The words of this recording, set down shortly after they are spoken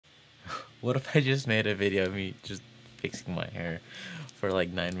What if I just made a video of me just fixing my hair for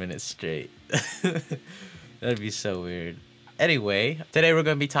like 9 minutes straight? That'd be so weird. Anyway, today we're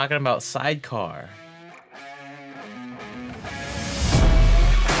going to be talking about Sidecar.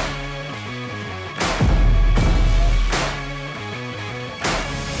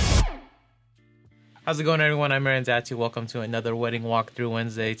 How's it going, everyone? I'm Zatu. Welcome to another wedding walkthrough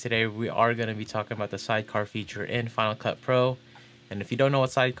Wednesday. Today we are going to be talking about the Sidecar feature in Final Cut Pro. And if you don't know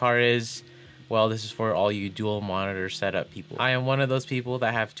what Sidecar is, well, this is for all you dual monitor setup people. I am one of those people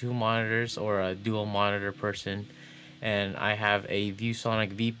that have 2 monitors, or a dual monitor person. And I have a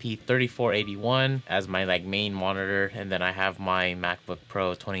ViewSonic VP3481 as my main monitor, and then I have my MacBook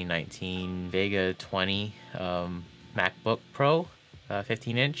Pro 2019 Vega 20 MacBook Pro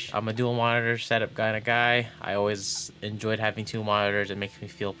 15-inch. I'm a dual monitor setup kind of guy. I always enjoyed having 2 monitors. It makes me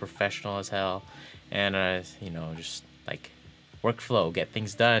feel professional as hell, and you know, just like workflow, get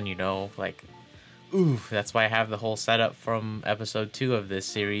things done. You know, like, ooh, that's why I have the whole setup from episode 2 of this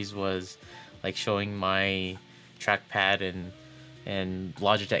series, was like showing my trackpad and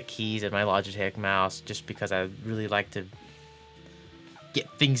Logitech keys and my Logitech mouse, just because I really like to get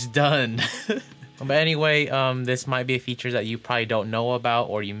things done. But anyway, this might be a feature that you probably don't know about,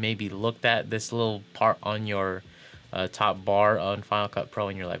 or you maybe looked at this little part on your top bar on Final Cut Pro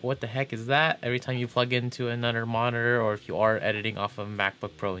and you're like, what the heck is that? Every time you plug into another monitor, or if you are editing off of a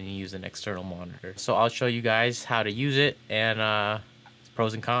MacBook Pro and you use an external monitor. So I'll show you guys how to use it and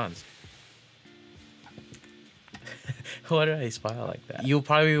pros and cons. Why did I smile like that? You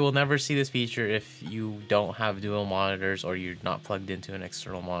probably will never see this feature if you don't have dual monitors or you're not plugged into an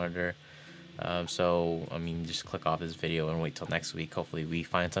external monitor. So, I mean, just click off this video and wait till next week. Hopefully we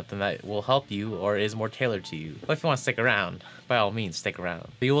find something that will help you or is more tailored to you. But if you want to stick around, by all means, stick around.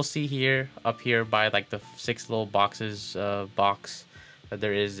 But you will see here, up here by like the 6 little boxes, box, that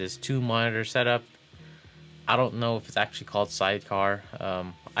there is this 2 monitor setup. I don't know if it's actually called Sidecar.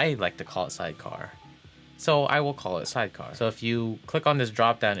 I like to call it Sidecar, so I will call it Sidecar. So if you click on this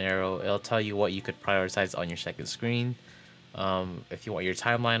drop down arrow, it'll tell you what you could prioritize on your second screen. If you want your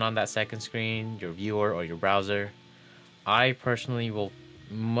timeline on that second screen, your viewer, or your browser. I personally will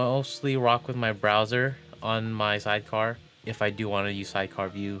mostly rock with my browser on my Sidecar if I do want to use Sidecar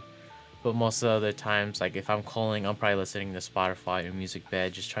view. But most of the other times, like if I'm calling, I'm probably listening to Spotify or Music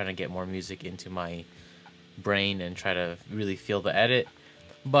Bed, just trying to get more music into my brain and try to really feel the edit.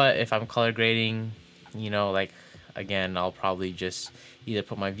 But if I'm color grading, you know, like, again, I'll probably just either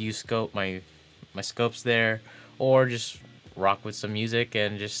put my view scope, my scopes there, or just rock with some music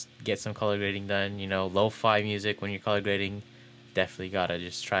and just get some color grading done. You know, lo-fi music when you're color grading, definitely gotta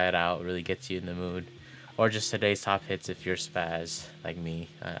just try it out. Really gets you in the mood. Or just today's top hits if you're spaz like me.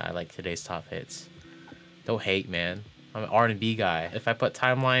 I like today's top hits. Don't hate, man. I'm an R&B guy. If I put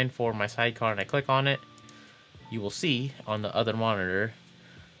timeline for my Sidecar and I click on it, you will see on the other monitor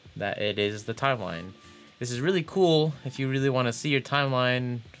that it is the timeline. This is really cool if you really want to see your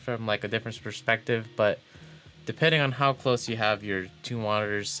timeline from like a different perspective, but depending on how close you have your 2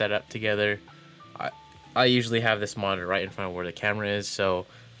 monitors set up together, I usually have this monitor right in front of where the camera is, so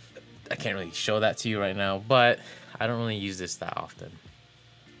I can't really show that to you right now, but I don't really use this that often.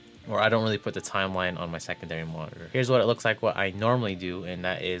 Or I don't really put the timeline on my secondary monitor. Here's what it looks like, what I normally do, and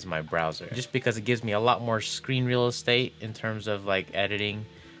that is my browser. Just because it gives me a lot more screen real estate in terms of like editing.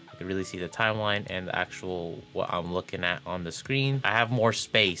 I can really see the timeline and the actual what I'm looking at on the screen. I have more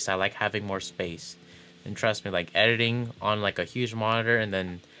space. I like having more space. And trust me, like editing on like a huge monitor and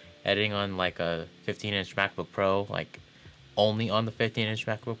then editing on like a 15-inch MacBook Pro, like only on the 15-inch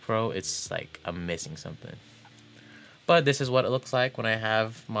MacBook Pro, it's like I'm missing something. But this is what it looks like when I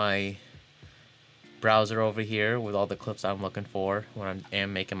have my browser over here with all the clips I'm looking for when I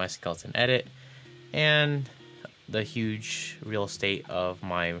am making my skeleton edit, and the huge real estate of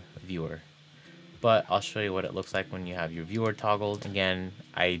my viewer. But I'll show you what it looks like when you have your viewer toggled. Again,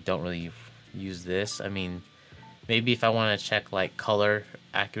 I don't really use this. I mean, maybe if I want to check like color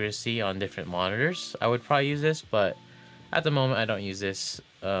accuracy on different monitors, I would probably use this, but at the moment I don't use this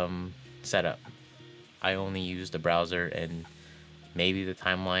setup. I only use the browser and maybe the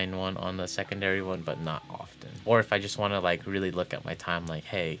timeline one on the secondary one, but not often. Or if I just want to like really look at my timeline,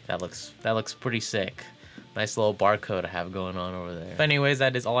 hey, that looks pretty sick. Nice little barcode I have going on over there. But anyways,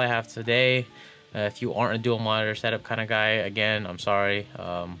 that is all I have today. If you aren't a dual monitor setup kind of guy, again, I'm sorry.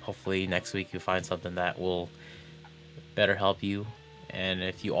 Hopefully next week you find something that will better help you. And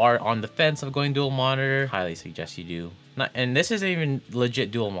if you are on the fence of going dual monitor, highly suggest you do. And this isn't even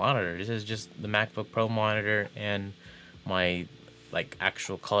legit dual monitor. This is just the MacBook Pro monitor and my like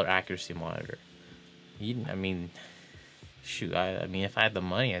actual color accuracy monitor. I mean, shoot, I mean, if I had the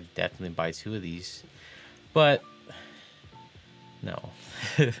money, I'd definitely buy 2 of these. But no,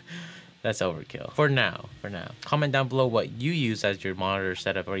 that's overkill for now. Comment down below what you use as your monitor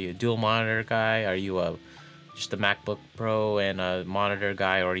setup. Are you a dual monitor guy? Are you just a MacBook Pro and a monitor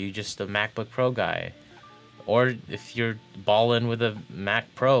guy? Or are you just a MacBook Pro guy? Or if you're balling with a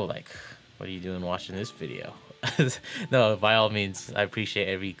Mac Pro, like, what are you doing watching this video? No, by all means, I appreciate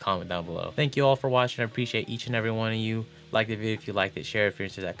every comment down below. Thank you all for watching. I appreciate each and every one of you. Like the video if you liked it, share if you're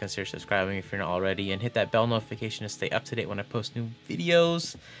into that, consider subscribing if you're not already, and hit that bell notification to stay up to date when I post new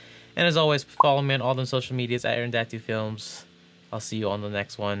videos. And as always, follow me on all them social medias at AaronDat2Films. I'll see you on the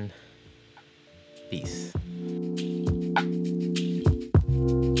next one. Peace.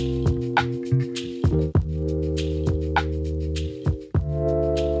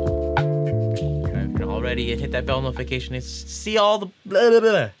 Already, and hit that bell notification to see all the blah blah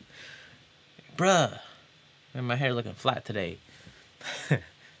blah. Bruh, and my hair looking flat today.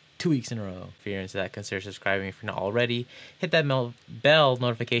 2 weeks in a row. If you're into that, consider subscribing if you're not already. Hit that bell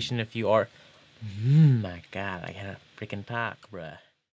notification if you are. My God, I gotta freaking talk, bruh.